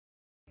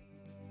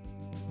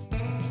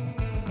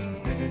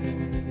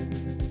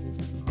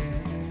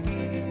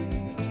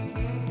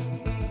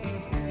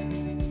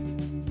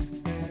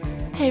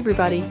Hey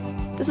everybody,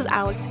 this is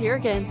Alex here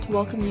again to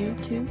welcome you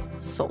to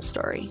Soul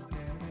Story.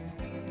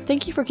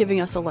 Thank you for giving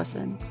us a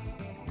listen.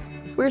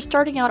 We're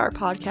starting out our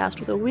podcast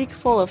with a week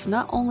full of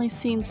not only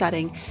scene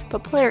setting,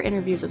 but player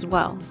interviews as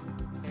well.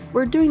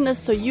 We're doing this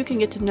so you can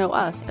get to know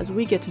us as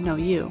we get to know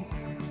you.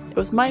 It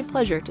was my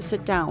pleasure to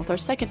sit down with our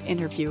second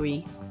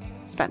interviewee,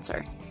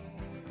 Spencer.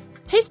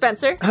 Hey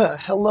Spencer.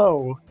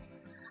 Hello.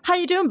 How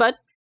you doing, bud?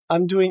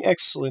 I'm doing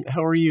excellent.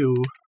 How are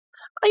you?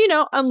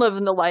 I'm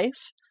living the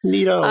life.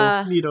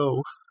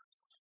 Neato.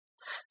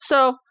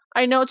 So,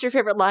 I know it's your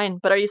favorite line,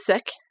 but are you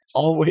sick?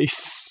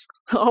 Always.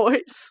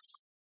 Always.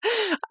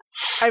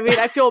 I mean,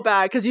 I feel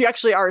bad because you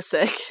actually are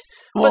sick.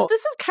 Well, but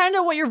this is kind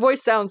of what your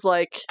voice sounds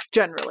like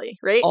generally,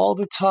 right? all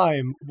the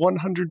time,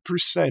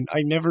 100%.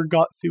 I never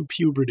got through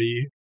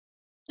puberty.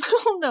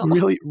 Oh, no.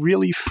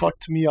 Really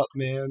fucked me up,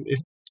 man.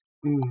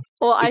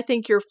 Well, I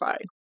think you're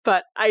fine.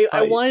 But I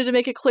wanted to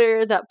make it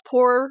clear that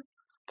poor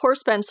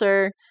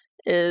Spencer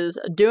is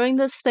doing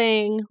this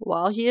thing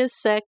while he is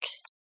sick,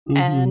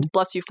 and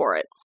bless you for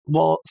it.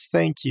 Well,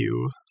 thank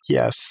you.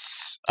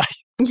 Yes.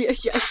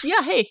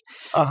 Yeah, hey.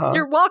 Uh-huh.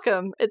 You're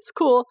welcome. It's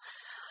cool.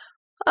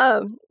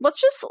 Let's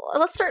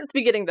start at the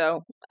beginning,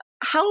 though.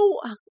 How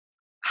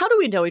do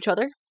we know each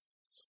other?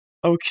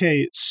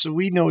 Okay, so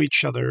we know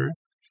each other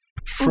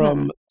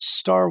from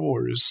Star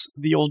Wars: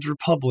 The Old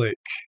Republic.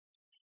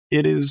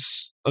 It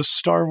is a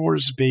Star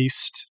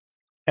Wars-based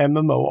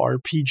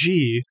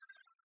MMORPG.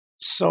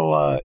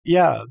 So,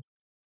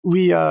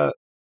 we're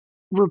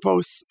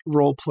both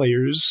role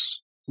players.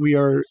 We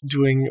are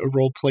doing a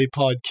role play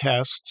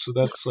podcast, so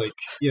that's like,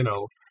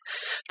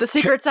 The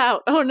secret's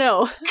out. Oh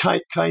no.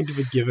 kind of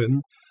a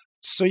given.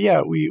 So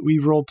yeah, we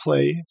role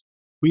play.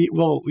 We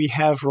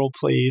have role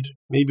played.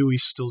 Maybe we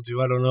still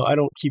do. I don't know. I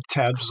don't keep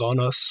tabs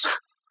on us.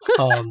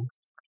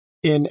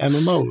 In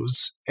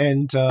MMOs,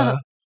 and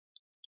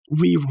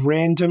we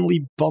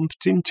randomly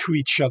bumped into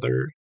each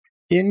other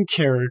in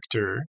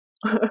character,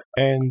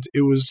 and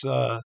it was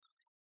the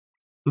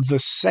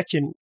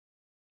second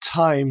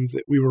time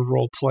that we were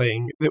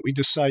role-playing that we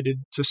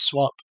decided to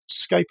swap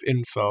Skype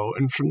info,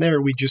 and from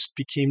there we just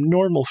became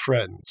normal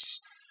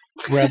friends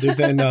rather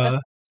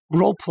than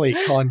role-play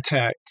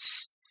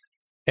contacts.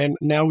 And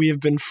now we have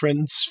been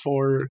friends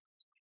for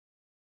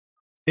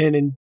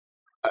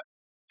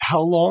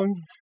how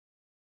long?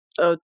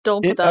 Oh,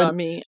 don't put that on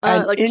me.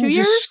 Like 2 years?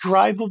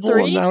 Indescribable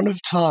 3? amount of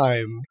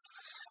time.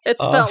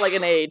 It's felt like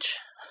an age.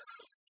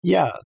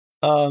 Yeah.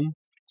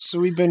 So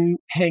we've been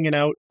hanging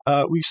out.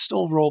 We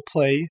still role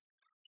play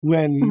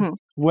when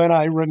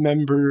I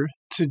remember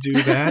to do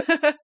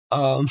that.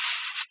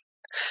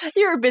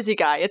 You're a busy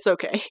guy. It's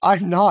okay.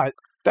 I'm not.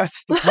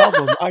 That's the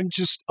problem. I'm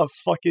just a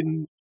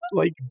fucking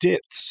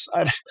ditz.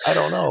 I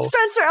don't know.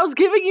 Spencer, I was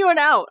giving you an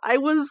out. I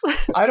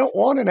don't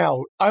want an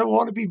out. I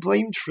want to be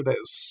blamed for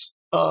this.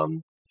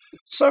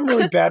 So I'm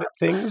really bad at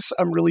things.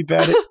 I'm really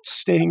bad at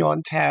staying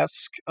on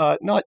task.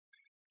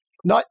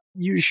 Not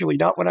usually,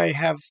 not when I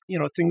have,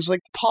 things like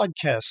the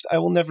podcast. I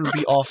will never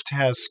be off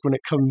task when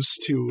it comes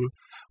to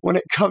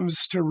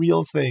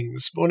real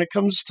things. But when it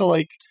comes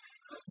to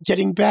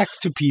getting back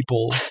to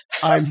people,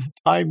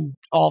 I'm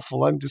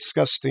awful. I'm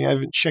disgusting. I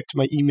haven't checked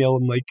my email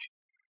in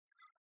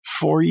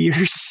 4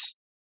 years.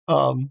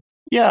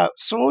 Yeah.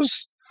 So what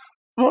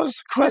was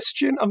the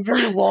question? I'm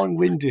very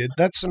long-winded.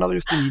 That's another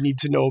thing you need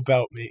to know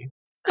about me.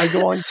 I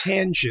go on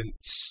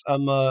tangents.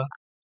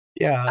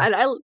 Yeah. And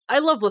I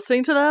love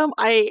listening to them.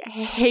 I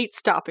hate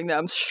stopping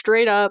them,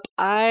 straight up.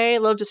 I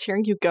love just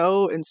hearing you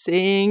go and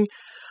sing.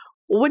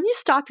 When you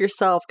stop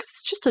yourself, because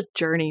it's just a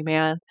journey,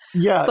 man.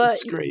 Yeah, but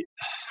it's great.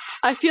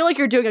 I feel like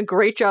you're doing a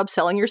great job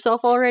selling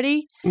yourself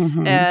already.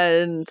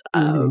 And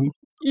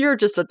you're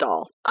just a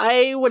doll.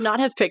 I would not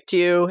have picked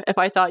you if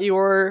I thought you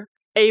were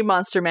a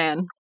monster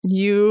man.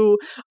 You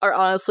are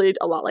honestly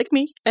a lot like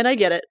me, and I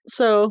get it.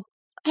 So,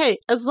 hey,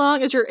 as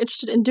long as you're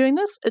interested in doing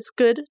this, it's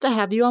good to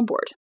have you on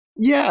board.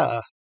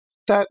 Yeah,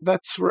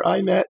 that's where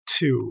I'm at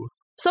too.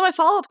 So my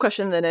follow-up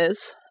question then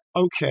is...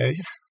 Okay.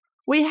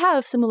 We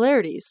have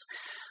similarities.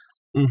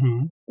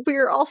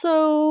 We're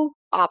also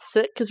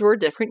opposite because we're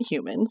different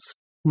humans.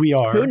 We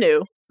are. Who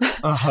knew?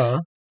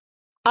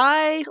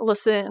 I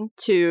listen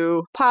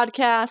to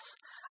podcasts.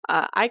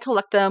 I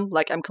collect them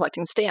like I'm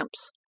collecting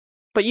stamps.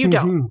 But you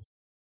don't.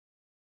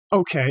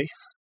 Okay.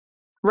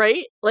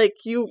 Right? Like,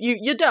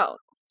 you don't.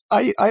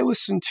 I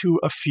listen to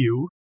a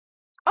few.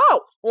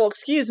 Oh, well,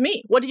 excuse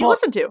me. What do you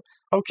listen to?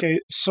 Okay,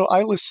 so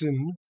I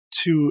listen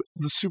to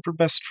the Super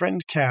Best Friend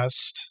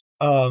cast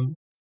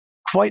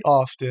quite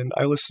often.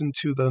 I listen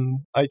to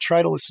them. I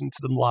try to listen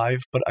to them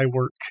live, but I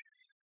work,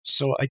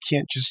 so I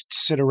can't just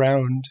sit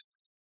around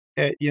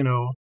at,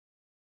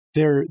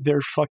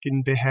 their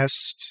fucking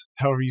behest,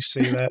 however you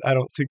say that. I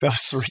don't think that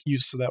was the right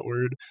use of that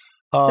word.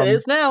 It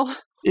is now.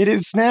 It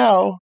is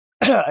now.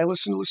 I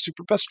listen to the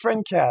Super Best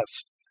Friend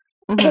cast.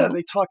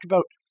 They talk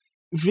about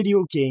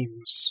video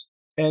games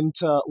and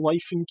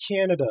life in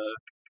Canada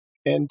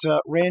and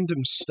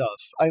random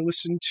stuff. I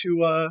listen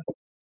to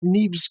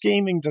Neebs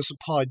Gaming does a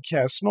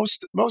podcast.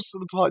 Most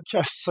of the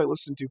podcasts I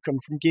listen to come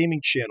from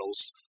gaming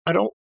channels. I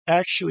don't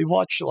actually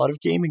watch a lot of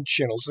gaming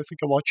channels. I think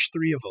I watched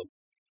 3 of them.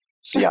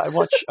 So yeah, I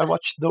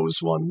watch those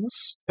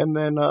ones, and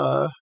then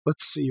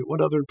let's see,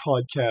 what other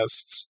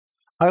podcasts?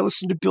 I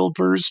listen to Bill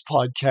Burr's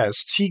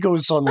podcasts. He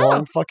goes on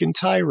long fucking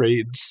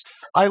tirades.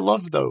 I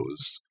love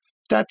those.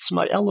 That's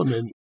my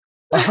element.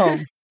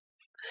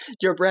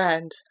 Your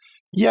brand.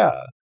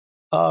 Yeah.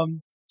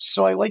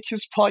 So I like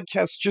his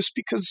podcast just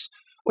because,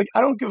 like,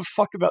 I don't give a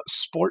fuck about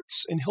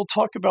sports, and he'll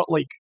talk about,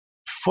 like,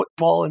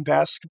 football and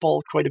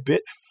basketball quite a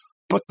bit,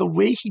 but the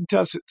way he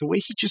does it, the way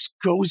he just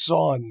goes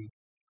on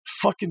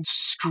fucking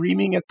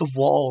screaming at the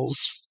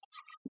walls,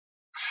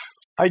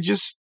 I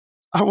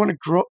want to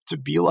grow up to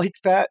be like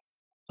that.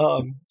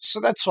 So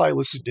that's why I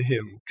listen to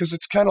him, because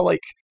it's kind of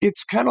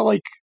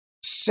like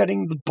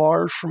setting the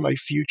bar for my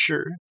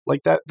future.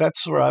 Like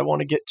that's where I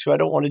want to get to. I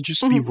don't want to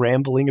just be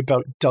rambling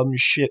about dumb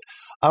shit.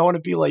 I want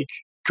to be like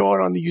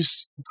going on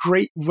these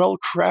great,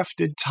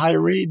 well-crafted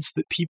tirades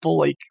that people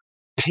like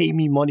pay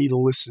me money to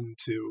listen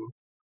to.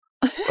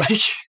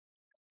 Like,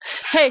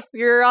 hey,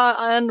 you're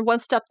on one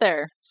step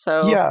there.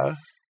 So yeah.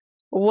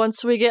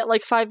 Once we get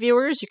like 5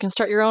 viewers, you can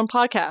start your own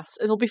podcast.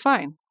 It'll be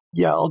fine.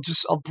 Yeah, I'll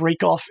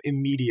break off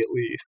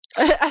immediately.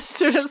 As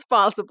soon as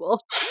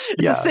possible.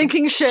 It's a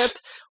sinking ship.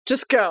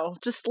 Just go.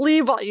 Just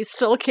leave while you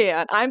still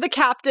can. I'm the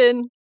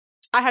captain.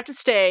 I have to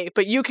stay,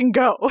 but you can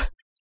go.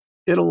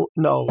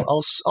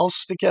 I'll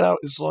stick it out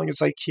as long as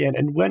I can.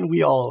 And when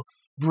we all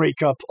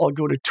break up, I'll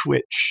go to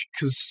Twitch,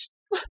 because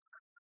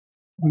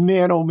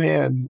man, oh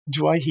man,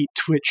 do I hate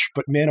Twitch,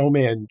 but man, oh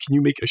man, can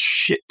you make a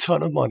shit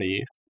ton of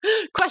money?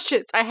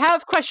 Questions. I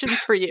have questions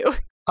for you.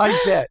 I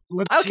bet.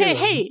 Let's hear them.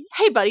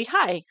 Hey, buddy.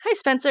 Hi,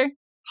 Spencer.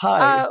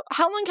 Hi.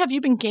 How long have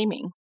you been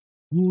gaming?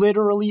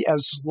 Literally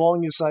as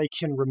long as I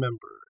can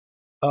remember.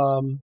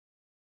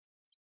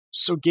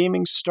 So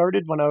gaming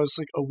started when I was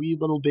like a wee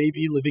little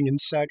baby living in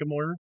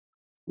Sagamore.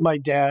 My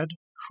dad,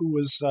 who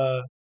was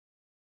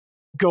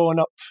going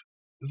up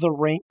the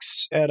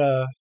ranks at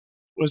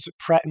was it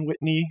Pratt and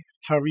Whitney?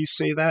 However you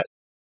say that.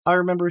 I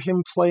remember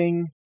him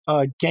playing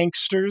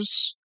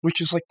Gangsters,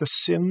 which is like The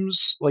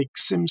Sims, like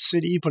Sim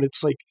City, but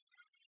it's like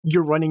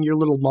you're running your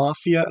little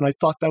mafia, and I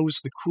thought that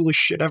was the coolest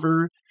shit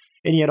ever.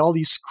 And he had all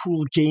these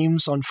cool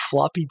games on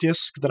floppy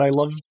disk that I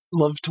loved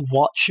to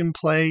watch him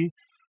play.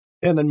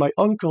 And then my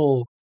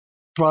uncle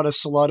brought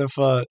us a lot of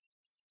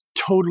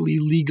totally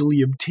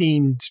legally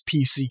obtained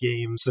PC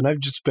games, and I've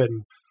just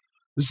been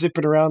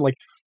zipping around. Like,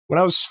 when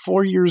I was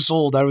 4 years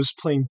old, I was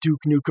playing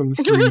Duke Nukem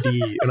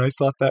 3D, and I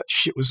thought that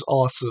shit was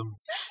awesome.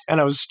 And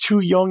I was too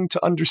young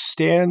to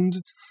understand,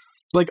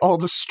 like, all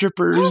the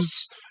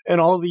strippers and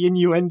all the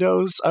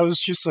innuendos. I was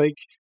just like,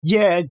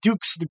 yeah,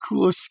 Duke's the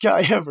coolest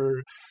guy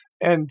ever.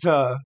 And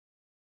I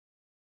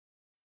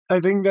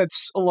think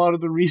that's a lot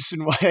of the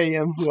reason why I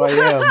am who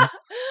I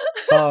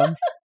am.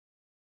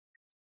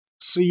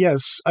 So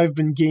yes, I've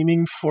been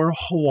gaming for a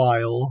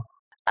while.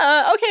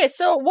 Okay,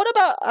 so what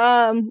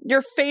about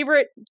your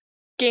favorite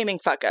gaming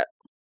fuck-up?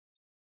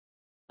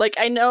 Like,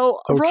 I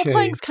know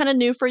role-playing's kind of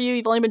new for you.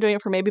 You've only been doing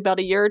it for maybe about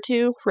a year or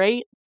two,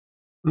 right?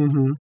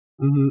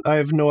 I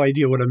have no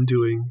idea what I'm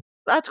doing.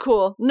 That's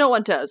cool. No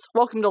one does.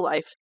 Welcome to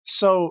life.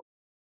 So,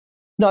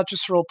 not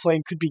just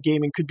role-playing, could be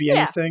gaming, could be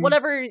anything.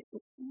 Whatever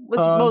was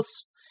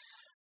most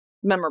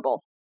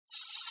memorable.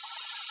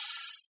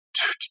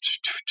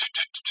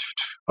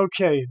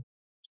 Okay,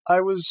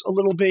 I was a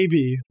little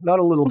baby. Not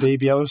a little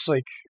baby, I was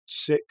like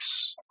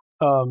 6.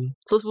 So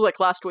this was like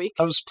last week?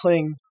 I was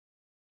playing...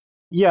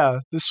 Yeah,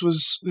 this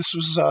was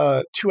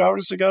 2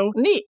 hours ago.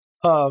 Neat.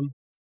 I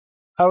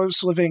was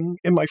living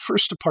in my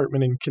first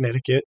apartment in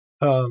Connecticut.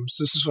 So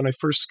this is when I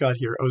first got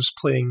here. I was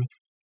playing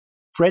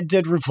Red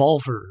Dead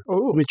Revolver,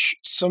 which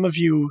some of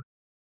you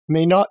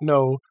may not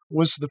know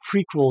was the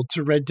prequel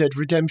to Red Dead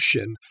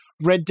Redemption.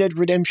 Red Dead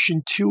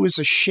Redemption 2 is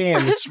a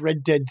sham. It's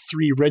Red Dead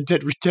 3, Red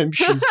Dead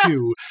Redemption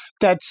 2.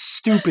 That's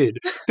stupid.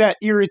 That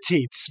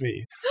irritates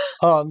me.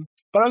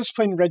 But I was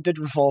playing Red Dead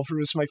Revolver. It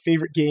was my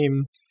favorite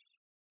game.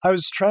 I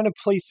was trying to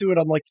play through it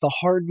on like the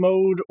hard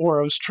mode,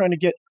 or I was trying to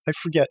get, I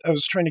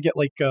was trying to get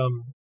like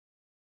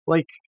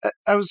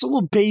I was a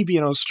little baby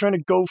and I was trying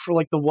to go for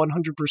like the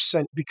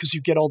 100% because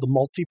you get all the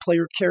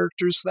multiplayer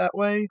characters that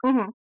way.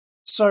 Mm-hmm.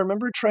 So I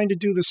remember trying to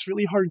do this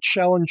really hard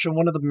challenge on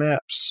one of the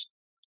maps.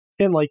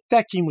 And like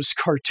that game was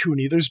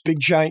cartoony. There's big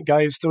giant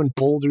guys throwing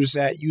boulders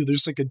at you.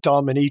 There's like a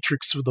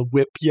dominatrix with a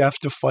whip you have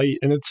to fight.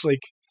 And it's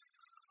like,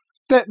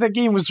 that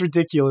game was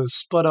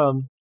ridiculous. But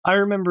I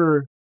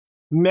remember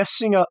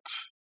messing up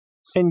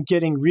and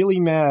getting really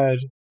mad.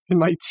 And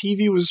my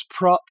TV was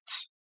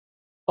propped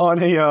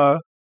on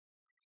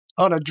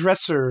a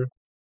dresser.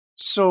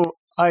 So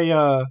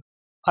I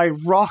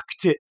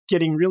rocked it,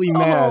 getting really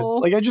mad.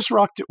 Like I just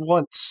rocked it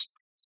once.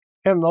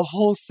 And the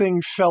whole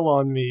thing fell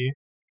on me.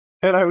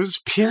 And I was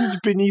pinned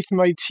beneath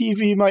my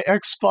TV, my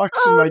Xbox,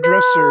 and my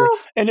dresser.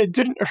 And it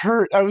didn't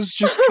hurt. I was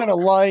just kind of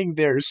lying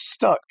there,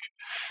 stuck.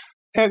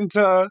 And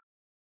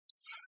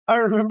I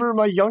remember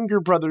my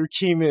younger brother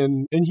came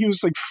in, and he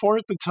was like 4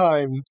 at the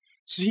time,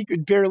 so he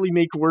could barely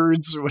make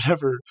words or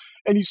whatever.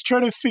 And he's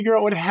trying to figure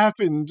out what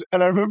happened.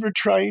 And I remember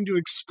trying to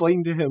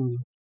explain to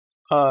him,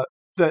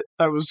 that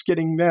I was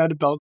getting mad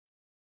about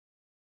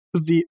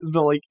the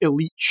like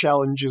elite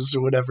challenges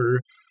or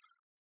whatever.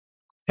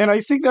 And I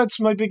think that's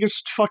my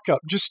biggest fuck up,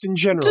 just in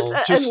general.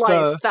 Just in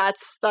life,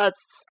 that's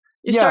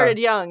you started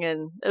young,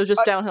 and it was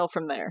just downhill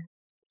from there.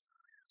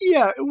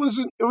 Yeah, it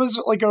wasn't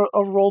like a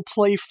role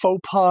play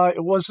faux pas.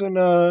 It wasn't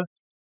a,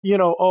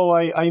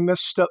 I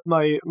messed up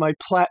my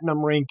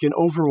platinum rank in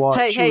Overwatch.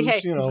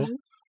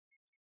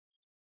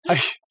 Hey.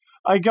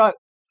 I got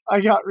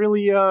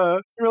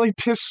really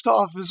pissed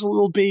off as a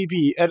little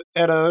baby at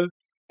a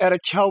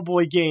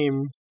cowboy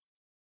game,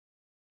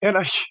 and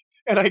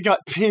I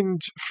got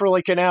pinned for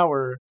like an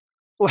hour,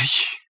 like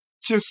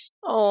just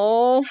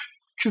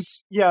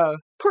because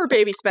poor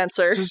baby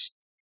Spencer.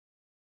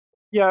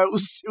 It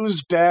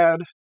was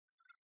bad.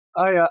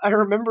 I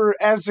remember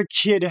as a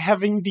kid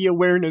having the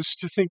awareness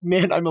to think,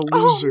 man, I'm a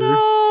loser.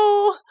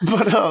 Oh no!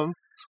 But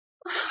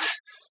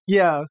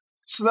yeah.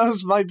 So that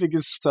was my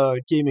biggest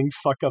gaming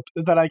fuck up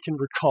that I can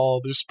recall.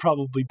 There's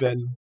probably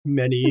been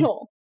many.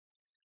 Oh.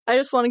 I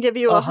just want to give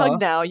you a hug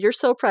now. You're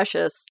so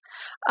precious.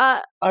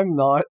 I'm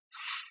not.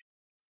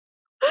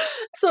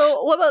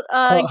 So what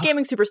about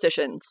gaming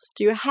superstitions?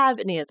 Do you have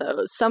any of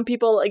those? Some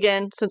people,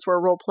 again, since we're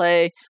a role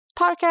play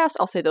podcast,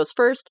 I'll say those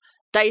first.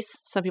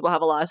 Dice. Some people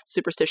have a lot of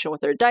superstition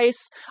with their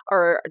dice.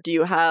 Or do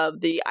you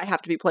have the I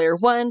have to be player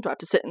one? Do I have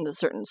to sit in a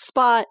certain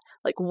spot?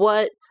 Like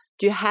what?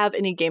 Do you have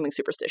any gaming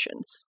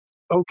superstitions?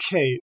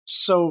 Okay,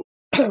 so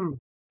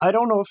I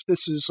don't know if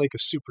this is like a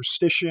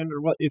superstition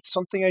or what. It's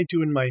something I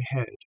do in my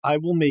head. I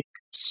will make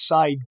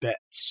side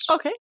bets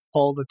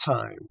all the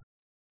time.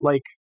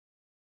 Like,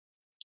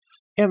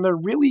 and they're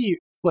really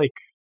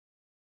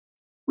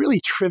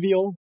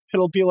trivial.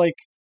 It'll be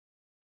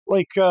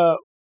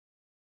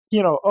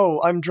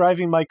I'm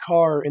driving my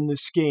car in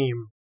this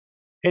game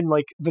and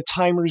like the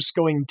timer's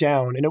going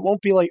down, and it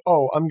won't be like,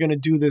 I'm going to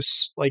do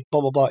this like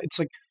blah, blah, blah. It's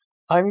like,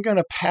 I'm going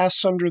to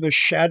pass under the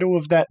shadow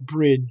of that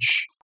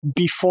bridge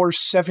before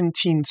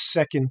 17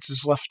 seconds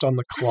is left on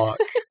the clock.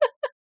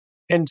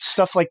 And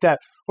stuff like that.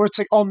 Or it's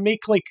like, I'll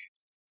make like,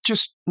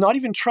 just not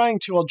even trying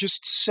to, I'll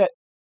just set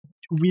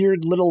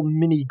weird little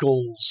mini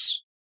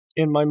goals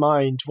in my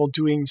mind while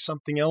doing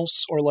something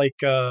else. Or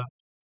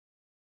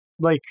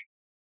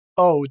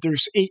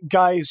there's 8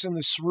 guys in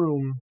this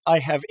room. I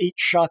have 8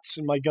 shots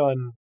in my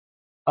gun.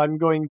 I'm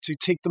going to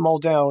take them all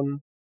down,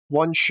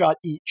 1 shot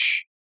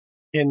each.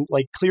 And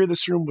like clear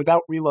this room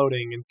without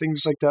reloading and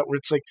things like that, where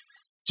it's like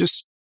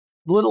just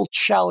little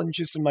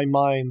challenges in my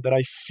mind that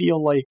I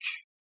feel like,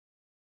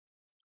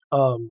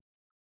 and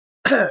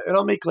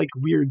I'll make like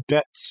weird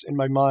bets in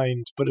my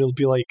mind, but it'll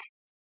be like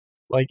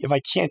if I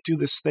can't do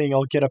this thing,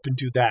 I'll get up and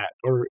do that,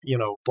 or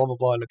blah blah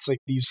blah. And it's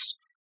like these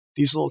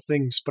little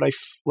things, but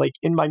like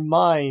in my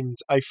mind,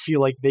 I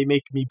feel like they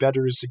make me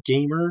better as a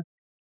gamer.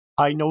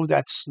 I know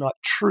that's not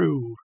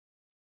true,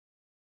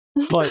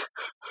 but.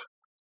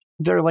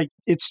 They're like,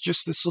 it's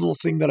just this little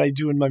thing that I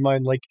do in my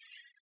mind, like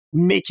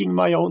making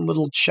my own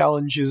little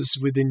challenges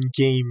within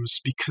games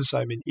because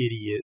I'm an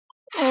idiot.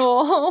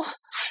 Oh,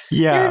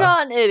 yeah. You're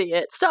not an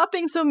idiot. Stop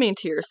being so mean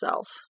to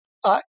yourself.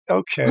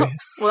 Okay.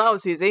 Well, that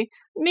was easy.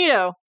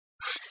 Neato.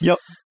 Yep.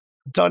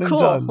 Done cool.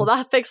 And done. Well,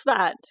 that fixed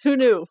that. Who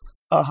knew?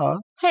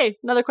 Hey,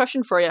 another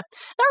question for you.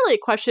 Not really a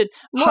question,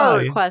 more a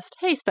request.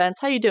 Hey, Spence,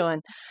 how you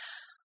doing?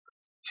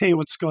 Hey,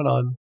 what's going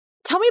on?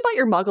 Tell me about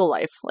your Muggle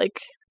life. Like,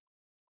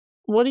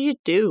 what do you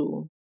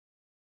do?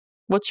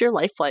 What's your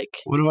life like?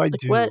 What do I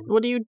do?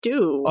 What do you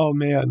do? Oh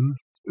man,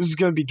 this is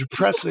gonna be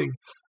depressing.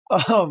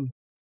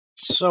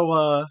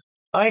 So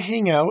I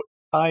hang out.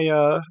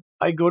 I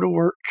go to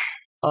work.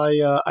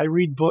 I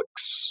read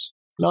books,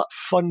 not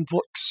fun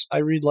books. I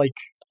read like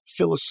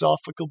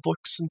philosophical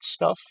books and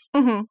stuff.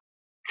 Mm-hmm.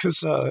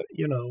 Because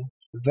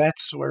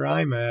that's where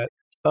I'm at.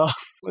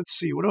 Let's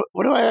see. What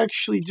do I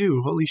actually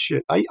do? Holy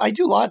shit! I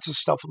do lots of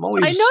stuff. I'm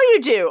always. I know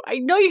you do. I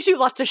know you do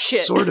lots of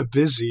shit. Sort of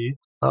busy.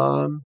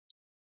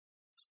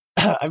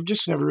 I've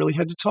just never really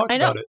had to talk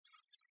about it.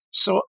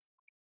 So,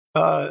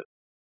 I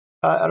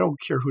don't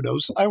care who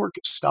knows. I work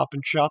at Stop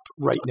and Shop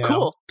right now.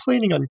 Cool.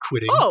 Planning on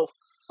quitting. Oh.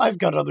 I've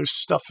got other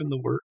stuff in the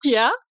works.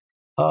 Yeah.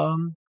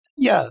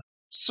 Yeah.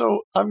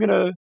 So I'm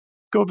gonna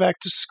go back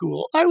to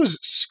school. I was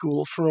at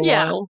school for a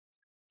while.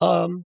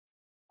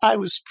 I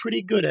was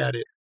pretty good at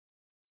it.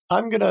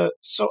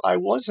 So I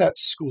was at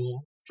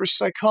school for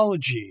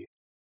psychology.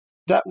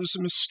 That was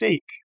a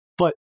mistake.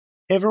 But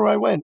everywhere I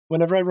went,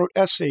 whenever I wrote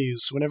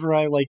essays, whenever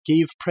I like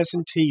gave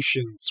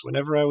presentations,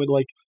 whenever I would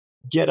like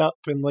get up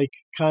and like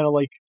kind of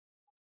like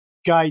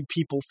guide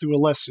people through a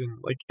lesson,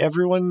 like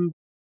everyone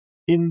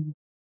in,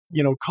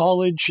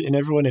 college and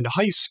everyone in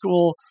high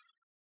school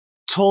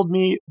told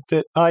me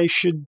that I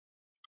should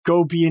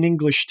go be an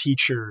English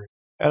teacher.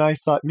 And I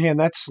thought, man,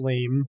 that's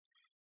lame.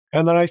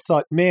 And then I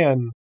thought,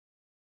 man,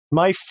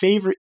 my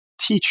favorite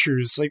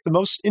teachers, like the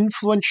most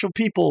influential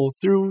people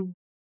through,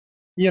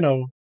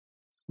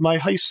 my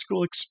high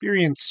school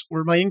experience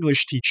were my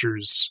English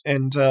teachers.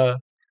 And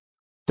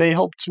they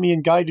helped me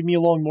and guided me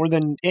along more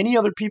than any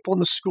other people in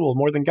the school,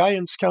 more than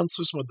guidance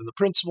counselors, more than the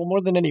principal,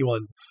 more than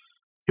anyone.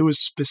 it was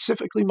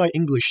specifically my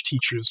English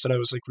teachers that I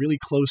was like really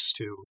close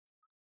to.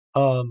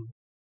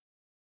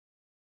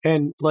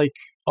 And like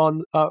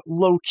on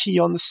low key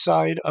on the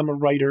side, I'm a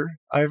writer.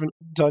 I haven't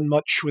done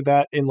much with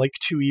that in like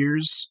 2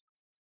 years,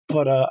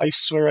 but I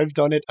swear I've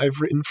done it.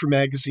 I've written for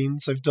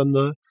magazines. I've done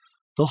the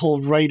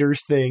whole writer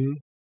thing.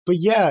 But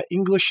yeah,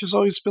 English has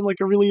always been like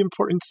a really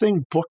important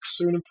thing. Books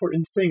are an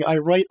important thing. I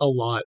write a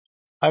lot.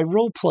 I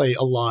role play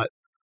a lot.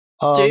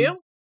 Do you?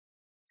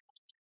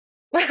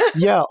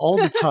 Yeah, all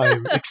the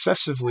time,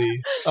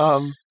 excessively.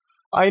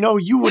 I know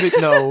you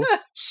wouldn't know,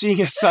 seeing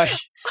as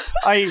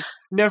I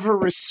never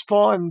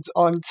respond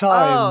on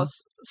time. Oh,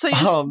 so you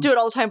just do it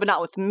all the time, but not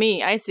with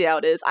me. I see how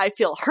it is. I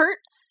feel hurt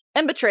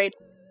and betrayed.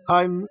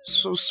 I'm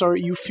so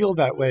sorry you feel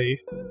that way.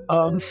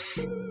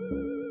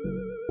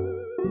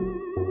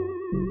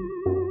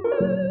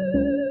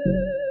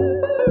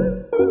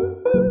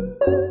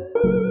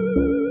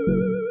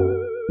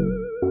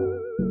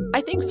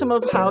 I think some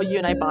of how you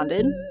and I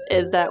bonded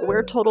is that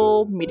we're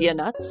total media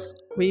nuts.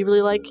 We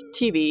really like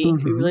TV.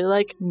 Mm-hmm. We really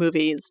like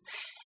movies.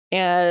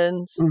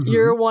 And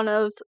you're one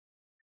of,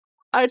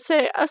 I'd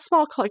say, a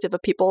small collective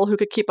of people who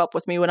could keep up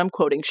with me when I'm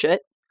quoting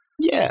shit.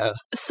 Yeah.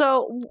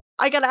 So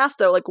I gotta ask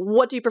though, like,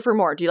 what do you prefer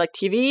more? Do you like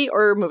TV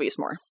or movies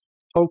more?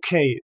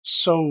 Okay,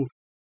 so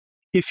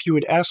if you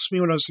had asked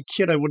me when I was a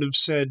kid, I would have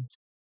said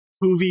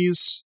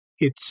movies.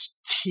 It's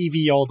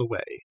TV all the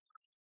way.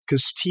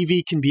 Because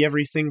TV can be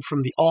everything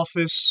from The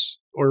Office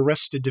or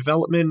Arrested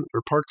Development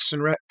or Parks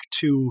and Rec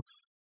to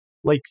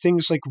like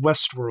things like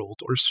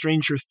Westworld or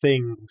Stranger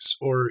Things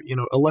or,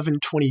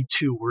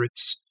 11/22, where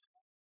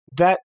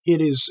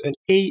it is an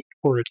 8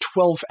 or a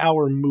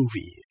 12-hour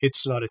movie.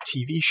 It's not a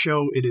TV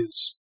show. It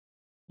is,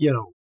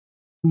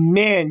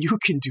 man, you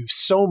can do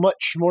so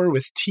much more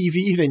with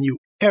TV than you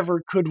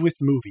ever could with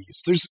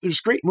movies. There's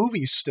great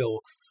movies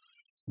still.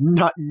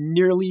 Not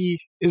nearly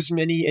as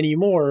many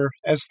anymore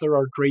as there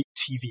are great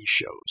TV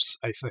shows,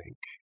 I think.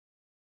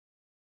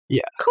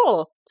 Yeah.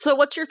 Cool. So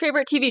what's your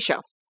favorite TV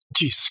show?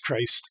 Jesus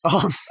Christ.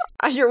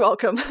 You're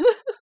welcome.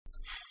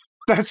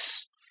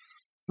 That's...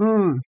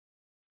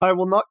 I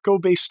will not go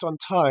based on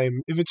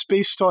time. If it's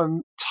based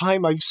on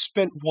time I've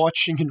spent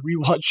watching and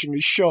rewatching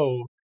a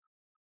show,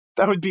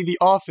 that would be The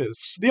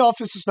Office. The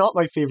Office is not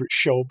my favorite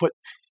show, but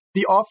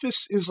The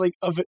Office is like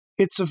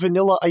it's a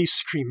vanilla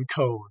ice cream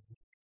cone.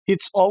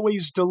 It's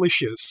always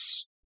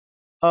delicious.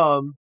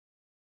 Favorite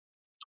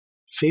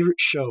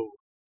show?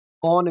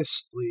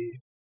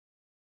 Honestly,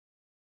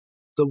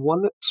 the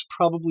one that's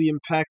probably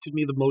impacted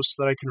me the most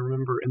that I can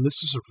remember, and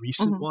this is a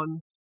recent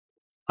one,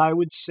 I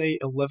would say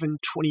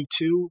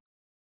 11/22.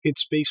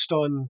 It's based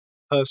on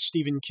a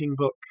Stephen King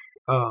book.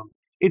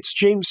 It's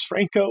James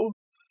Franco,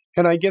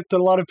 and I get that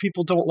a lot of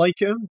people don't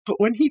like him, but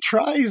when he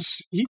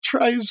tries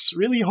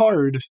really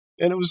hard,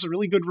 and it was a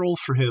really good role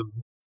for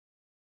him.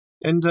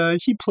 And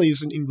he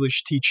plays an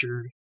English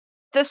teacher.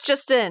 This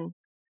just in.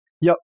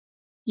 Yep.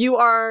 You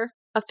are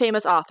a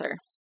famous author.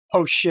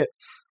 Oh, shit.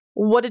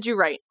 What did you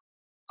write?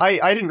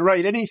 I didn't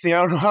write anything. I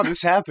don't know how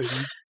this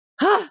happened.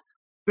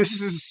 This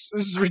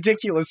is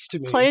ridiculous to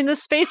me. Play in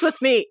this space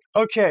with me.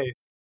 Okay.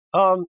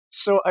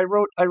 So I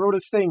wrote a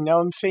thing.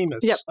 Now I'm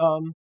famous. Yep.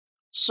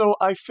 So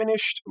I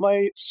finished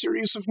my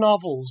series of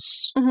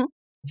novels. Mm-hmm.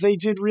 They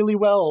did really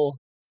well.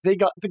 They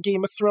got the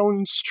Game of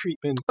Thrones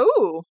treatment.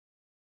 Ooh.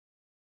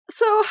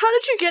 So how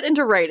did you get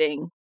into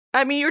writing?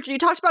 I mean, you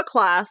talked about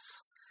class,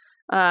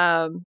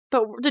 but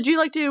did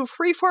you do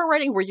freeform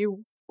writing? Were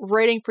you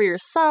writing for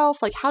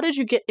yourself? Like, how did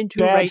you get into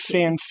Bad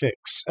writing?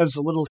 fanfics as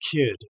a little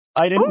kid.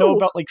 I didn't know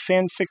about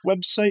fanfic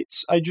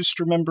websites. I just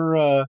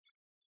remember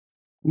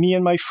me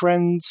and my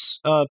friends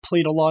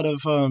played a lot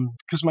of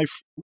because we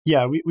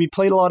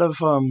played a lot of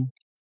the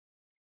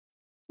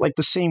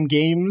same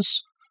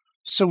games.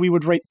 So we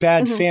would write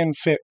bad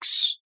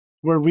fanfics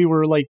where we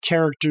were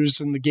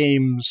characters in the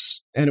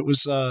games, and it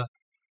was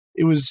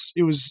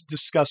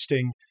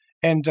disgusting.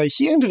 And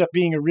he ended up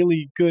being a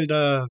really good.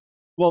 The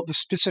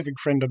specific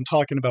friend I'm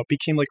talking about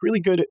became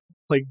really good at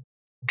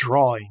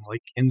drawing,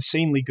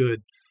 insanely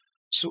good.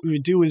 So what we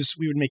would do is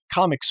we would make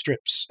comic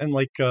strips, and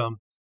it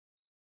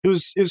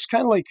was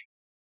kind of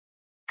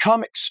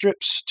comic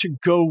strips to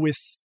go with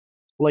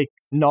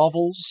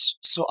novels.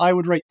 So I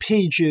would write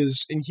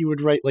pages, and he would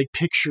write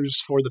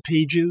pictures for the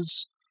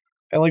pages,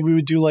 and we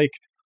would do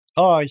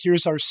oh,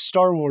 here's our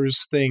Star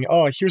Wars thing.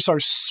 Oh, here's our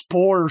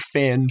Spore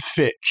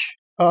fanfic.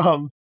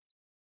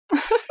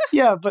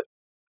 Yeah, but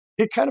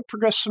it kind of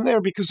progressed from there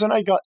because then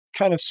I got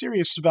kind of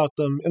serious about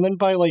them, and then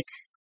by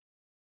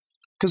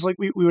because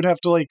we would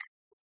have to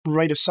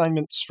write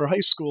assignments for high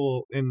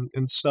school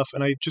and stuff,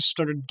 and I just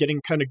started getting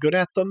kind of good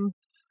at them.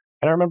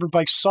 And I remember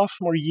by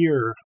sophomore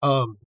year,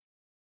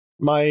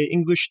 my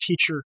English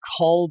teacher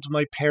called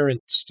my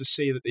parents to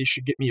say that they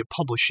should get me a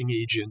publishing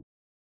agent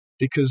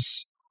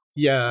because,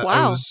 yeah,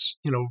 wow. I was,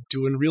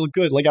 doing real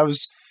good.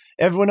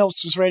 Everyone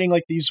else was writing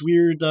these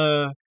weird,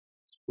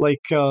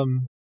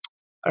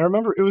 I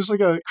remember it was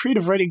a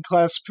creative writing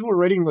class. People were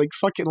writing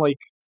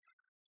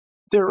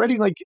they were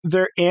writing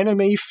their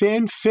anime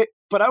fanfic,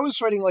 but I was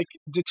writing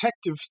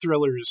detective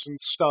thrillers and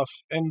stuff.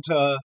 And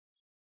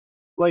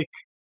like,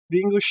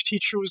 the English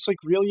teacher was, like,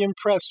 really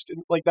impressed,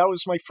 and, like, that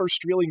was my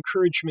first real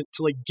encouragement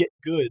to, like, get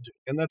good,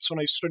 and that's when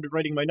I started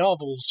writing my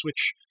novels,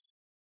 which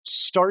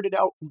started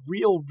out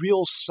real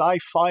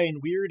sci-fi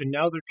and weird, and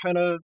now they're kind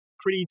of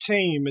pretty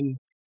tame, and,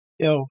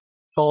 you know,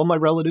 all my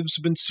relatives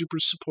have been super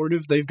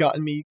supportive. They've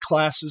gotten me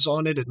classes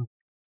on it, and,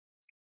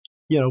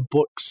 you know,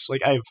 books.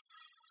 Like, I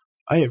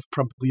have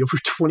probably over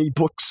 20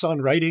 books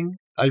on writing.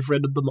 I've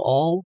read them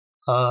all.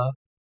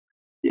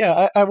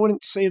 Yeah, I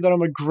wouldn't say that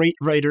I'm a great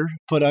writer,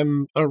 but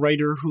I'm a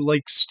writer who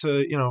likes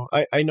to, you know,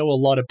 I know a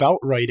lot about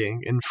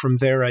writing, and from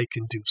there I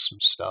can do some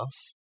stuff.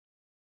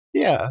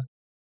 Yeah.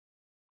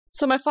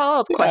 So my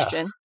follow-up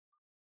question.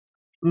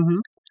 Mm-hmm.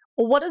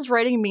 What does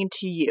writing mean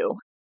to you?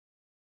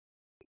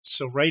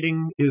 So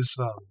writing is,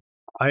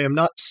 I am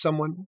not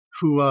someone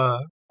who,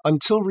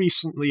 until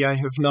recently, I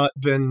have not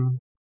been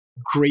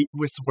great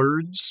with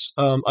words.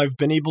 I've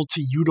been able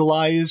to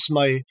utilize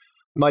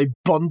my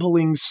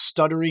bumbling,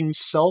 stuttering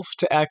self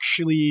to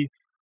actually,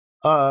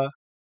 I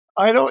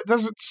know it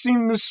doesn't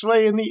seem this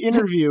way in the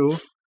interview,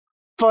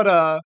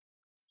 but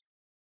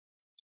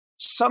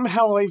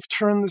somehow I've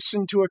turned this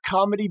into a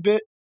comedy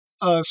bit.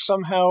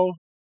 Somehow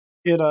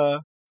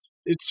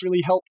it's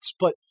really helped,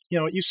 but, you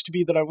know, it used to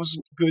be that I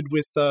wasn't good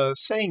with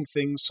saying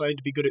things, so I had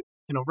to be good at,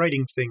 you know,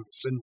 writing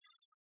things, and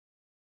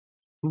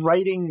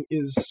writing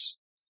is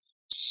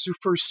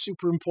super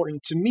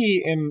important to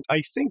me, and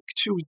I think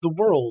to the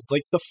world.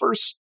 Like, the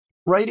first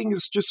writing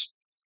is just,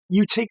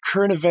 you take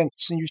current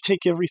events and you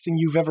take everything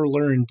you've ever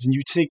learned, and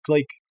you take,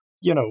 like,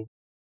 you know,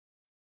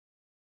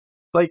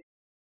 like,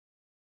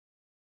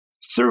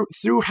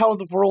 through how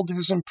the world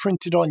has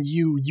imprinted on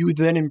you, you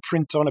then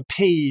imprint on a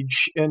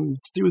page, and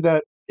through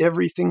that,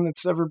 everything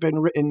that's ever been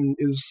written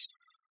is,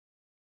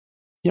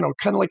 you know,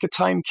 kind of like a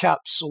time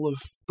capsule of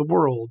the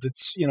world.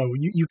 It's, you know,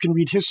 you can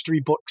read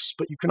history books,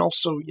 but you can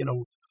also, you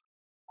know,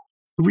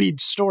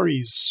 read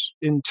stories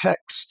in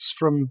texts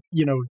from,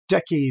 you know,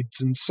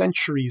 decades and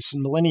centuries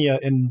and millennia,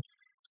 and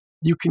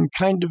you can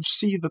kind of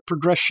see the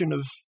progression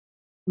of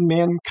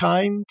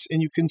mankind,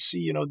 and you can see,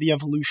 you know, the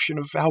evolution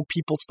of how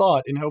people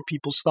thought and how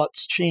people's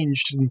thoughts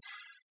changed, and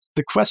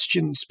the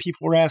questions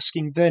people were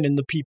asking then, and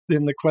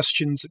the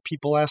questions that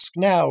people ask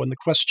now, and the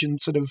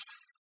questions that have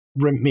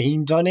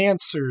remained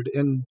unanswered.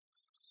 And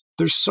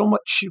there's so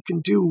much you can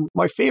do.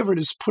 My favorite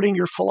is putting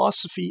your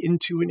philosophy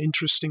into an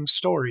interesting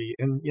story,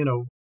 and, you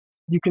know,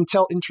 you can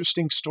tell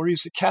interesting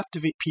stories that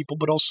captivate people,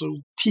 but also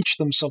teach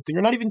them something,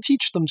 or not even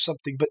teach them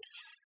something, but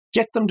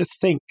get them to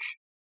think.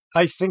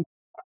 I think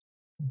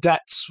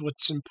that's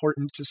what's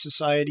important to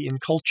society and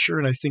culture,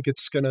 and I think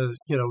it's going to,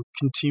 you know,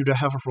 continue to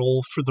have a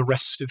role for the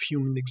rest of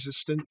human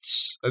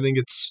existence. I think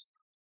it's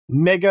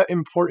mega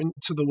important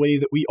to the way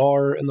that we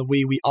are and the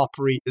way we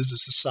operate as a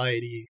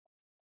society.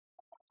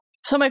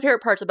 Some of my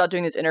favorite parts about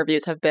doing these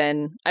interviews have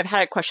been, I've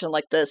had a question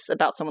like this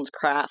about someone's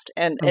craft,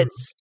 and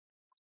it's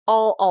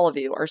all of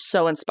you are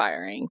so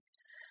inspiring.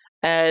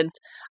 And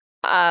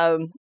I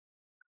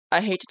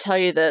hate to tell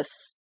you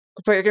this,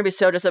 but you're going to be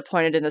so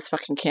disappointed in this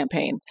fucking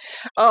campaign.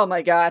 Oh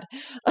my God.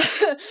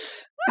 As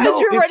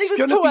you're writing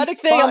this poetic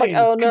thing, I'm like,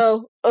 oh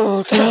no.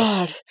 Oh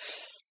God.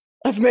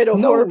 I've made a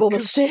horrible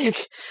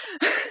mistake.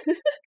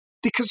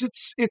 Because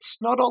it's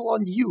not all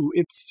on you.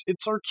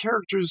 It's our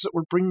characters that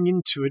we're bringing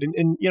into it,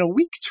 and you know,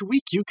 week to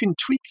week you can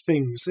tweak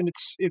things, and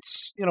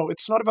it's you know,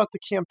 it's not about the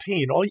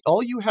campaign.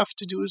 All you have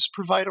to do is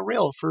provide a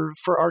rail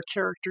for our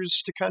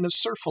characters to kind of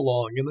surf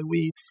along, and then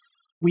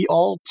we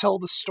all tell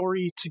the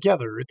story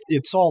together.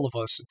 It's all of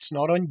us. It's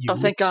not on you. Oh,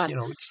 thank God. You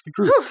know, it's the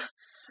group.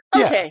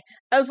 Okay,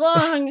 as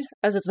long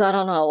as it's not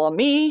all on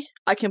me,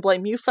 I can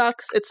blame you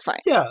fucks. It's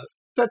fine. Yeah,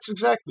 that's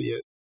exactly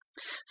it.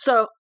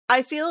 So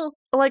I feel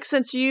like,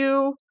 since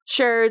you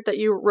shared that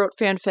you wrote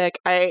fanfic,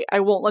 I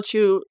won't let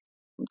you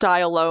die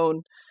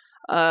alone.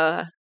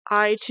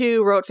 I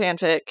too wrote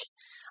fanfic.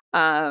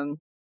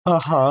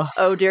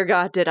 Oh dear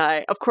God, did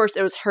I? Of course,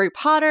 it was Harry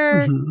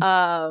Potter.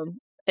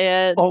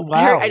 And oh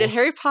wow, I did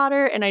Harry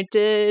Potter, and I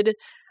did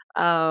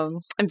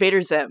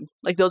Invader Zim.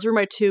 Like, those were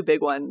my two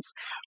big ones.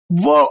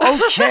 Whoa,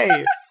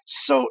 okay.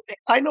 So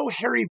I know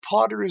Harry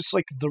Potter is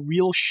like the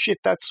real shit.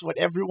 That's what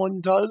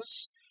everyone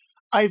does.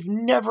 I've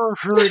never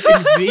heard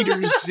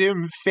Invader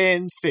Zim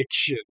fan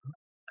fiction.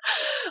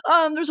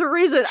 There's a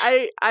reason.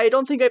 I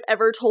don't think I've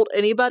ever told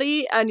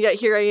anybody, and yet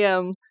here I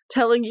am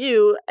telling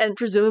you, and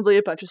presumably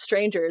a bunch of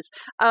strangers.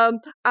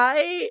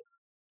 I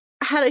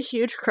had a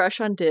huge crush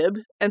on Dib,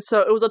 and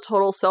so it was a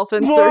total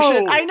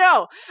self-insertion.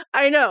 Whoa!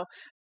 I know.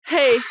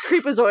 Hey,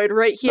 Creepazoid,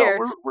 right here.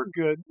 No, we're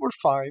good. We're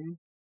fine.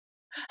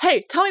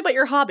 Hey, tell me about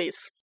your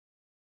hobbies.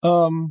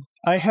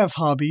 I have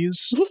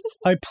hobbies.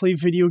 I play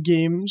video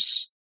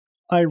games.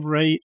 I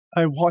write.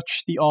 I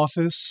watch The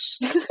Office.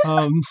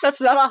 That's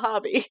not a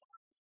hobby.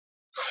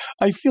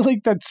 I feel like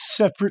that's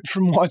separate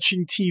from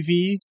watching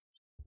TV.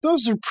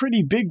 Those are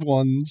pretty big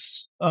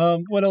ones.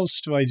 What else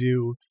do I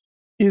do?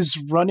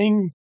 Is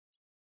running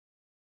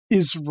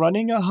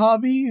a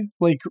hobby?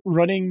 Like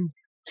running?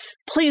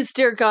 Please,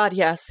 dear God,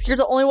 yes. You're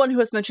the only one who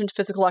has mentioned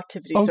physical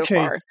activity so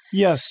far.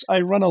 Yes,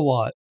 I run a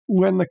lot.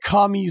 when the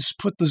commies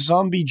put the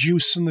zombie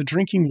juice in the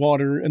drinking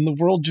water and the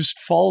world just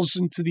falls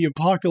into the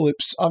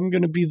apocalypse, I'm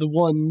going to be the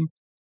one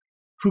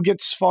who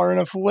gets far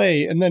enough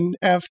away. And then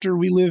after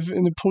we live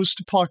in a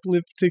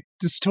post-apocalyptic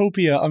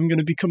dystopia, I'm going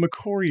to become a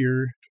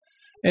courier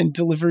and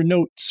deliver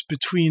notes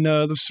between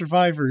the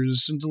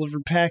survivors and deliver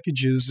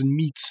packages and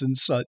meats and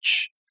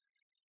such.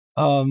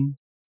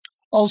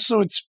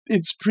 Also,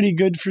 it's pretty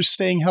good for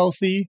staying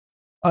healthy.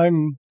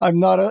 I'm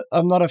not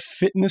a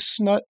fitness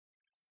nut.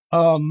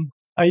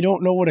 I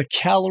don't know what a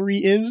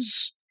calorie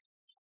is,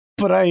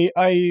 but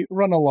I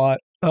run a lot.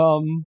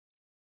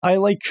 I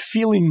like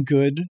feeling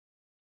good.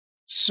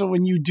 So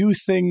when you do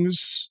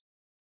things,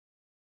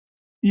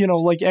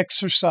 like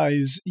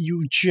exercise,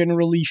 you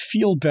generally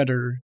feel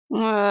better.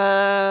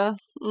 No.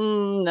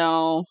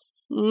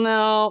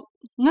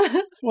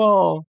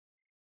 Well,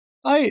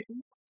 I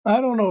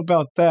don't know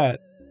about that.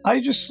 I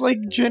just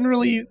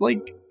generally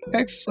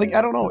I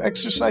don't know,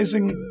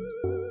 exercising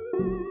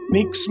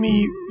makes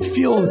me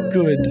feel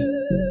good.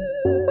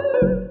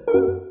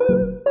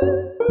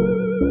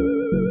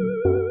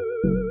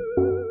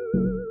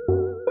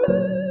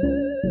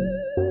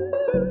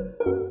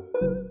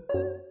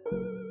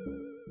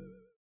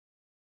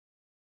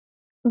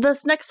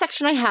 This next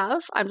section I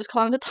have, I'm just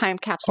calling the time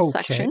capsule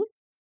section.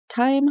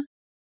 Time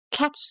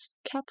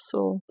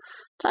capsule.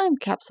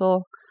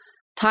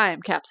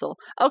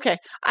 Okay,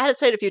 I had to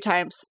say it a few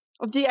times.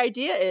 The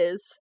idea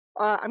is,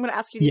 I'm going to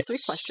ask you these 3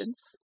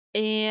 questions,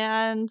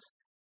 and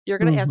you're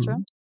going to answer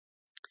them.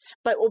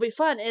 But what will be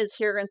fun is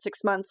here in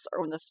 6 months,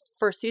 or when the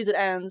first season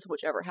ends,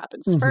 whichever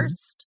happens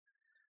first,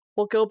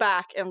 we'll go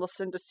back and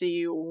listen to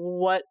see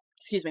what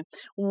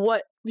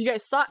you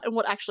guys thought and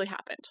what actually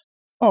happened.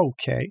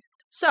 Okay.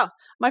 So,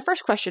 my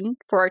first question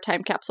for our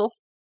time capsule.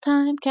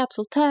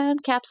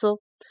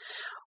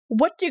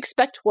 What do you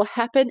expect will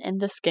happen in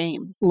this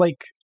game?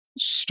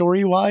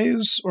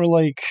 Story-wise, or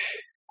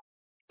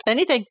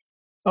anything.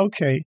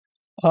 Okay.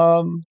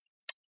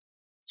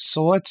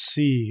 So let's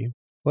see.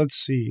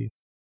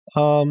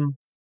 I'm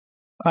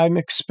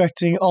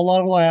expecting a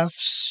lot of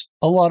laughs,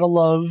 a lot of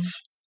love,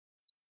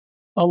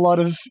 a lot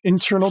of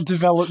internal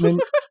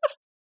development.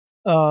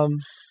 I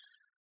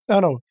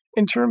don't know.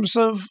 In terms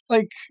of,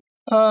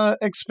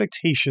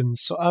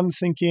 expectations, so I'm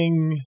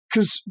thinking,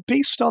 because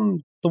based on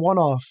the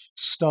one-off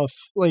stuff,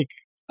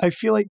 I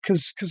feel like,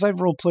 because I've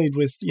role-played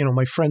with,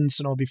 my friends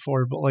and all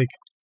before, but,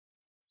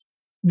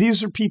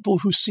 these are people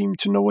who seem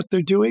to know what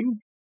they're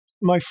doing.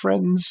 My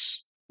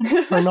friends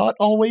are not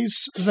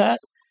always that.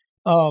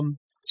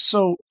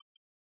 So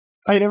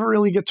I never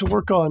really get to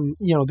work on,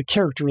 the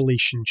character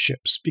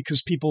relationships,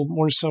 because people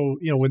more so,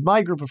 with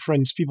my group of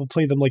friends, people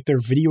play them like they're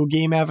video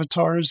game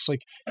avatars.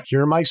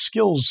 Here are my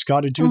skills,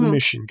 gotta do the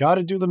mission.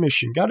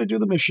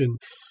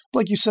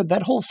 Like you said,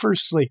 that whole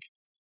first,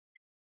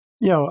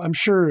 I'm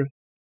sure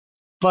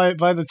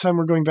by the time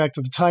we're going back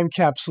to the time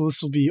capsule,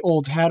 this will be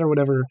old hat or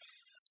whatever.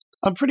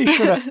 I'm pretty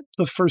sure that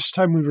the first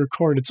time we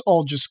record, it's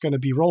all just going to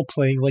be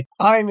role-playing.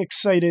 I'm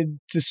excited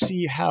to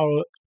see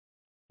how,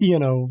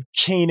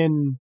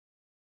 Kanan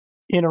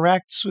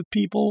interacts with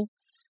people,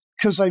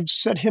 because I've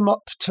set him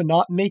up to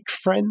not make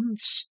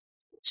friends,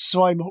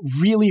 so I'm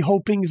really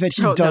hoping that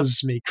he does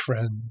make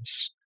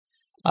friends.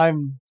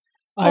 I'm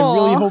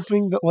really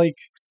hoping that,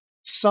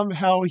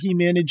 somehow he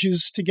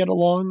manages to get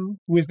along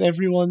with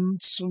everyone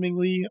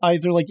swimmingly,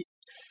 either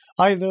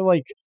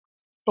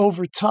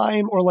over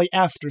time or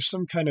after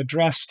some kind of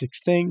drastic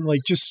thing.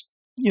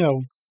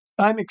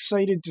 I'm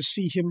excited to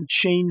see him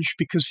change,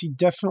 because he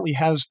definitely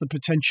has the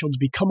potential to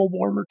become a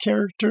warmer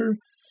character,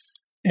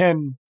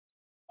 and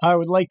I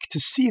would like to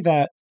see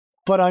that,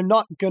 but I'm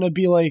not going to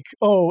be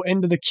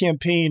end of the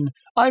campaign,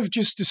 I've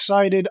just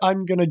decided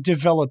I'm going to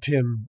develop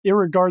him,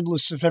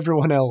 irregardless of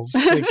everyone else.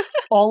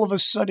 All of a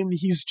sudden,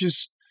 he's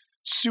just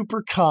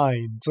super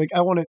kind.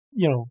 I want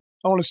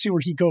to see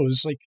where he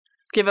goes.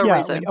 Give a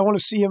reason. I want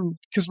to see him,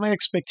 because my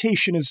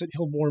expectation is that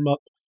he'll warm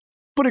up.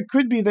 But it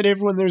could be that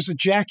everyone there's a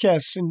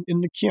jackass in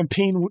the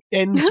campaign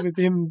ends with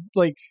him,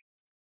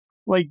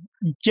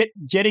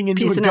 getting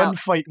into a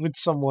gunfight with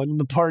someone in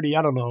the party.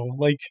 I don't know.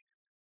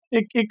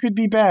 It could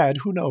be bad.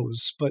 Who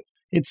knows? But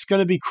it's going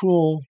to be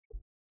cool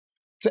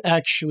to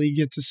actually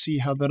get to see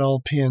how that all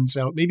pans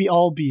out. Maybe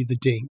I'll be the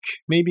dink.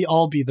 Maybe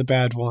I'll be the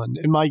bad one,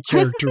 and my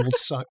character will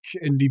suck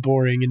and be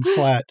boring and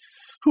flat.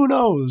 Who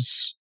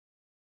knows?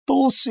 But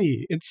we'll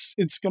see.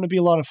 It's going to be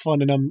a lot of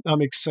fun, and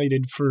I'm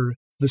excited for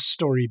the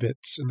story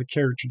bits and the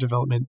character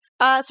development.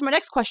 So my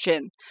next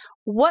question,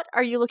 what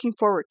are you looking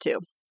forward to?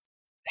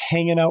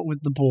 Hanging out with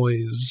the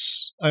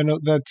boys. I know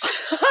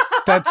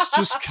that's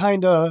just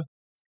kind of,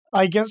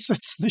 I guess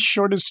it's the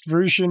shortest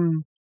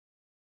version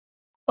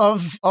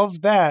of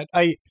that.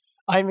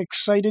 I'm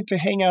excited to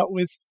hang out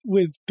with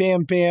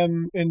Bam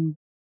Bam and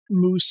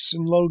Moose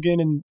and Logan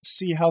and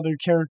see how their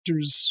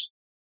characters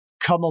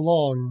come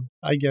along,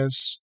 I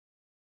guess.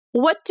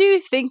 What do you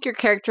think your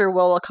character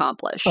will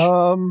accomplish?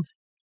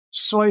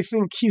 So I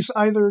think he's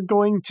either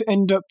going to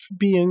end up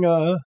being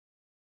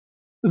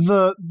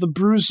the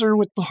bruiser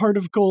with the heart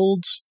of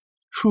gold,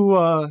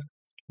 who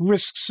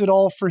risks it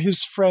all for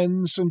his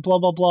friends and blah,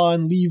 blah, blah,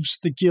 and leaves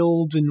the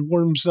guild and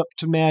warms up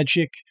to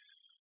magic.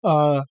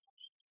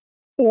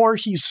 Or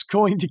he's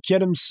going to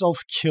get himself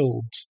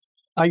killed.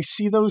 I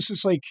see those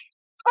as like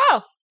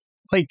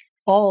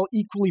all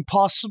equally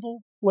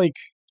possible. Like,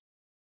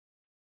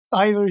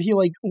 either he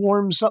like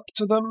warms up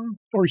to them,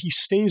 or he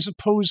stays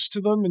opposed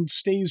to them and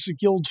stays a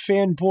guild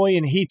fanboy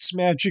and hates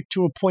magic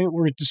to a point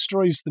where it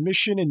destroys the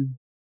mission. And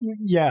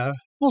yeah,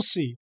 we'll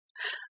see.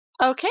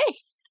 Okay,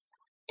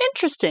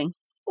 interesting.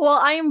 Well,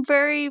 I am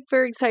very,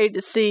 very excited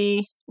to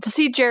see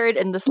Jared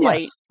in this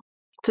light,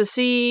 to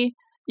see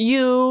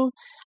you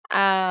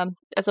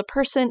as a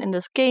person in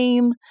this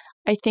game.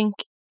 I think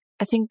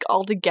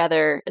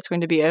altogether it's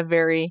going to be a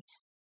very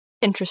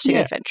interesting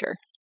adventure.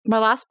 My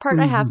last part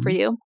I have for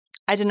you.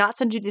 I did not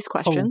send you these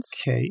questions.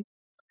 Okay.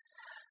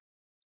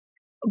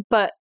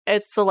 But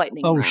it's the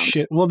lightning round. Oh,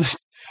 shit. Well,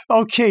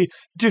 okay.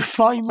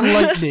 Define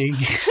lightning.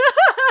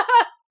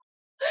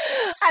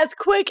 As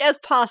quick as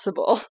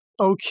possible.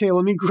 Okay,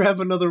 let me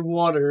grab another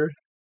water.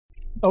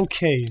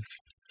 Okay.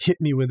 Hit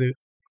me with it.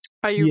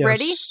 Are you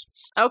ready?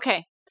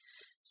 Okay.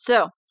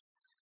 So,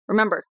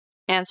 remember,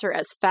 answer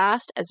as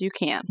fast as you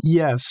can.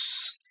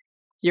 Yes.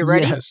 You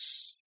ready?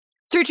 Yes.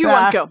 3, 2,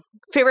 1, go.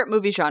 Favorite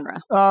movie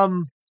genre?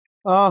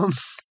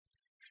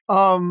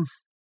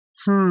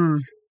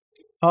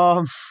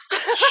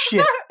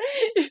 Shit.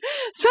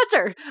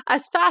 Spencer,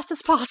 as fast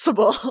as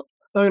possible.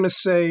 I'm gonna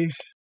say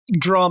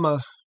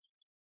drama.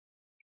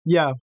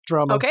 Yeah,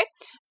 drama. Okay.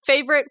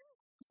 Favorite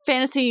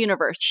fantasy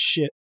universe?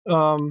 Shit.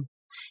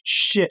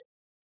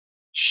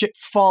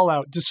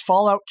 Fallout. Does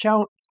Fallout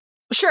count?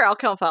 Sure, I'll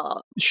count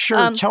Fallout.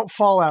 Sure, count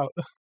Fallout.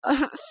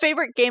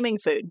 Favorite gaming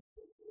food?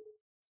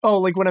 Oh,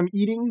 like when I'm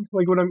eating?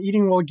 Like when I'm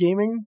eating while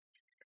gaming?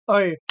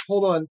 Alright,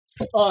 hold on.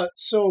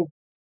 So,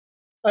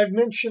 I've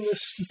mentioned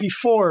this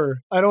before.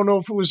 I don't know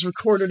if it was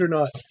recorded or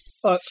not.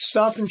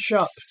 Stop and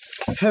Shop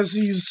has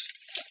these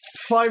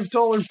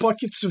 $5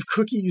 buckets of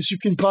cookies you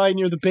can buy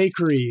near the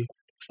bakery.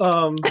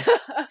 Not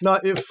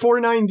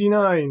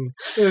 $4.99.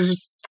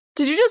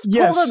 Did you just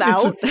pull them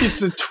out?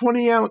 It's a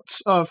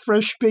 20-ounce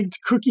fresh baked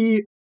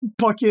cookie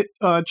bucket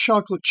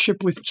chocolate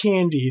chip with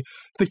candy.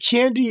 The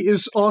candy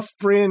is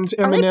off-brand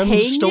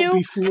M&Ms. Don't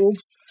be fooled.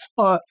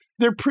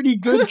 They're pretty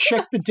good.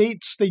 Check the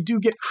dates. They do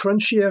get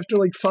crunchy after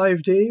like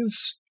 5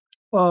 days.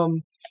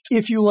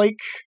 If you like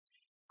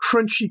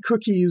crunchy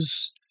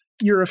cookies,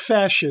 you're a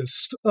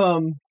fascist.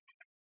 I'm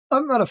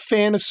not a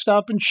fan of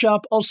Stop and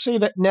Shop. I'll say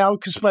that now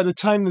because by the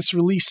time this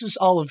releases,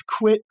 I'll have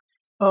quit.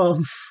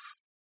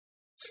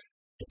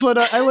 But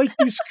I like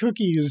these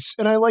cookies,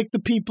 and I like the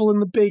people in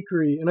the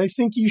bakery, and I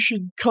think you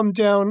should come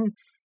down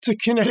to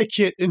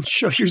Connecticut and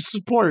show your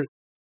support.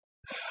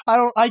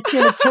 I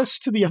can't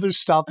attest to the other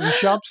Stop and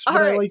Shops,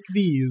 but I like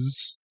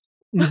these.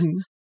 Mm-hmm.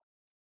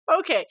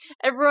 Okay,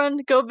 everyone,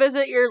 go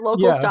visit your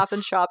local Stop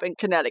and Shop in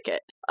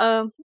Connecticut.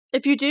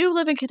 If you do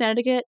live in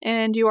Connecticut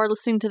and you are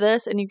listening to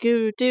this and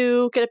you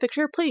do get a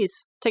picture,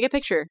 please take a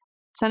picture.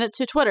 Send it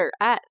to Twitter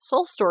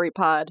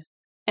 @SoulStoryPod,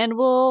 and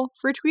we'll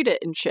retweet it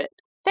and shit.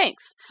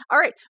 Thanks. All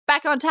right,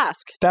 back on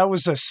task. That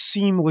was a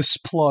seamless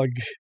plug.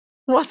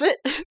 Was it?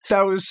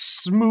 That was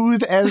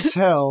smooth as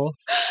hell.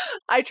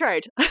 I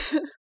tried.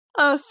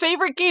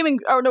 Favorite gaming...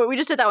 Oh, no, we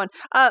just did that one.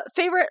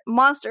 Favorite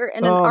monster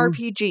in an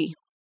RPG?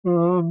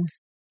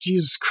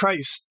 Jesus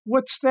Christ.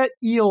 What's that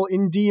eel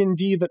in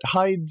D&D that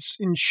hides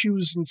in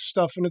shoes and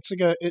stuff, and it's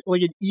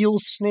like an eel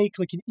snake,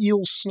 like an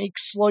eel snake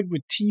slug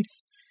with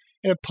teeth,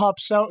 and it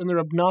pops out and they're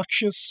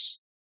obnoxious?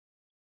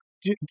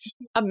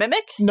 A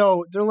mimic?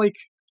 No, they're like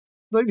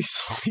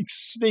these like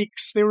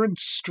snakes. They were in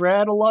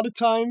Strad a lot of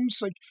times.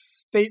 Like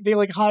they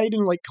like hide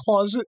in like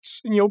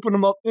closets, and you open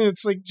them up, and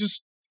it's like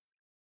just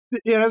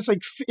it has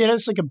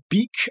like a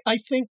beak, I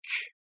think.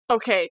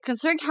 Okay,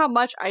 considering how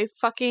much I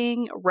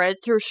fucking read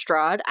through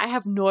Strahd, I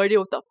have no idea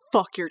what the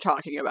fuck you're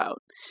talking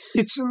about.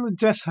 It's in the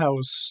Death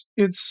House.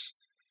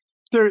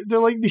 They're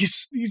like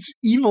these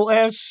evil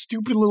ass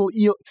stupid little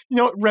eel. You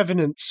know what?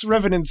 Revenants.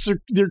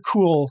 They're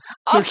cool.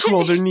 They're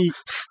cool. They're neat.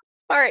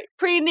 All right,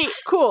 pretty neat.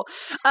 Cool.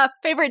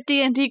 Favorite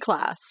D&D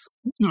class?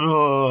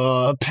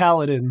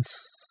 Paladin.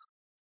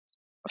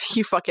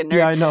 You fucking nerd.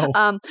 Yeah, I know.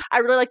 I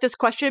really like this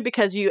question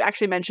because you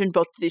actually mentioned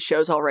both of these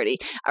shows already.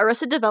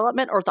 Arrested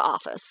Development or The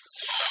Office?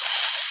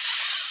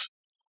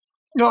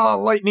 Oh,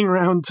 lightning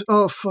round.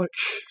 Oh, fuck.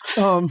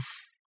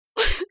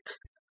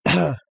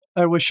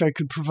 I wish I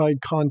could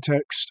provide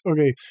context.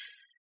 Okay.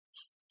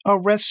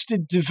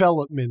 Arrested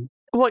Development.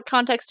 What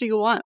context do you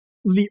want?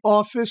 The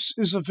Office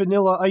is a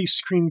vanilla ice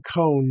cream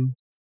cone.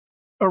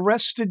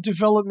 Arrested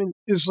Development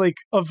is like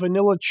a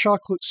vanilla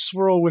chocolate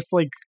swirl with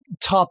like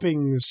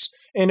toppings,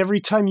 and every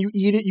time you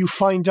eat it, you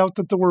find out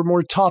that there were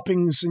more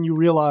toppings than you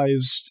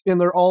realized, and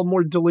they're all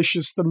more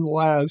delicious than the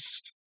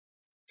last.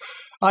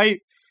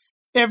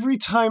 Every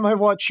time I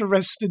watch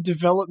Arrested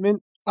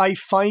Development, I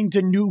find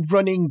a new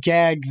running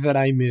gag that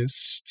I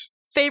missed.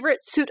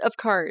 Favorite suit of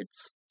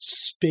cards?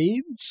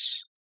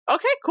 Spades?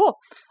 Okay, cool.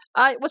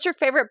 What's your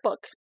favorite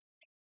book?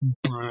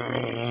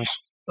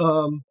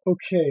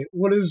 Okay.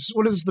 What is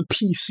the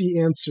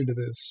PC answer to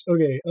this?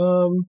 Okay.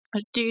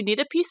 Do you need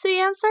a PC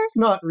answer?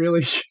 Not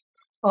really.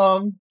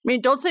 I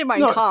mean, don't say Mein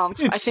No, Kampf.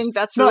 I it's think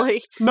that's not-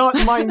 really... Not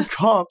Mein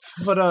Kampf,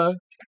 but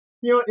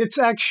it's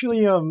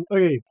actually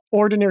okay.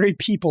 Ordinary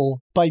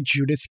People by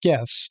Judith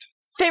Guest.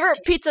 Favorite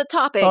pizza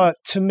topping?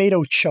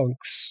 Tomato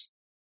chunks.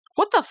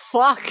 What the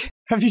fuck?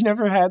 Have you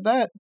never had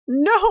that?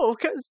 No,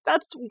 because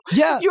that's...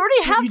 Yeah. You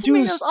already have what you do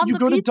is tomatoes on you the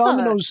go to pizza.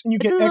 Domino's and you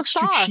It's get in the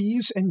extra sauce.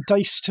 cheese and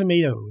diced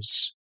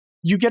tomatoes.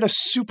 You get a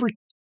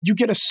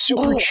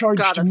supercharged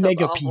that sounds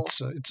mega awful.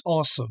 pizza. It's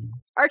awesome.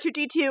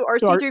 R2-D2 or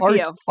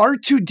C-3PO?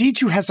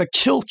 R2-D2 has a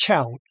kill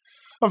count.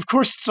 Of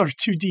course it's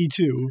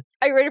R2-D2.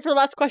 Are you ready for the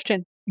last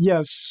question?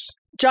 Yes.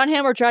 John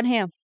Hamm or John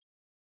Hamm?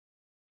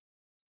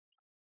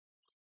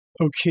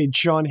 Okay,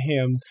 John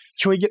Hamm.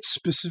 Can we get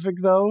specific,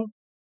 though?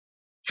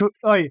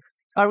 I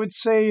would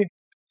say,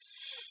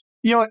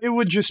 it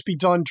would just be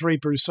Don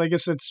Draper, so I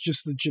guess that's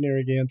just the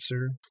generic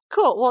answer.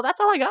 Cool. Well, that's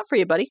all I got for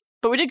you, buddy.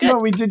 But we did good. No,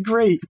 we did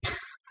great.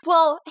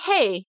 Well,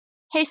 hey.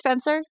 Hey,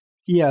 Spencer.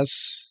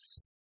 Yes.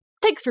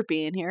 Thanks for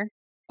being here.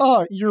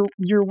 Oh,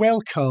 you're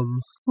welcome.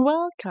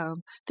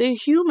 Welcome. The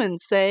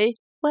humans say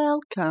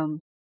welcome.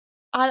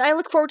 And I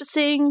look forward to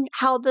seeing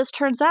how this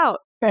turns out.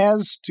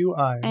 As do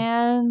I.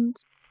 And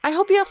I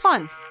hope you have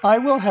fun. I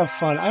will have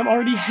fun. I'm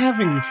already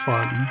having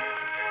fun.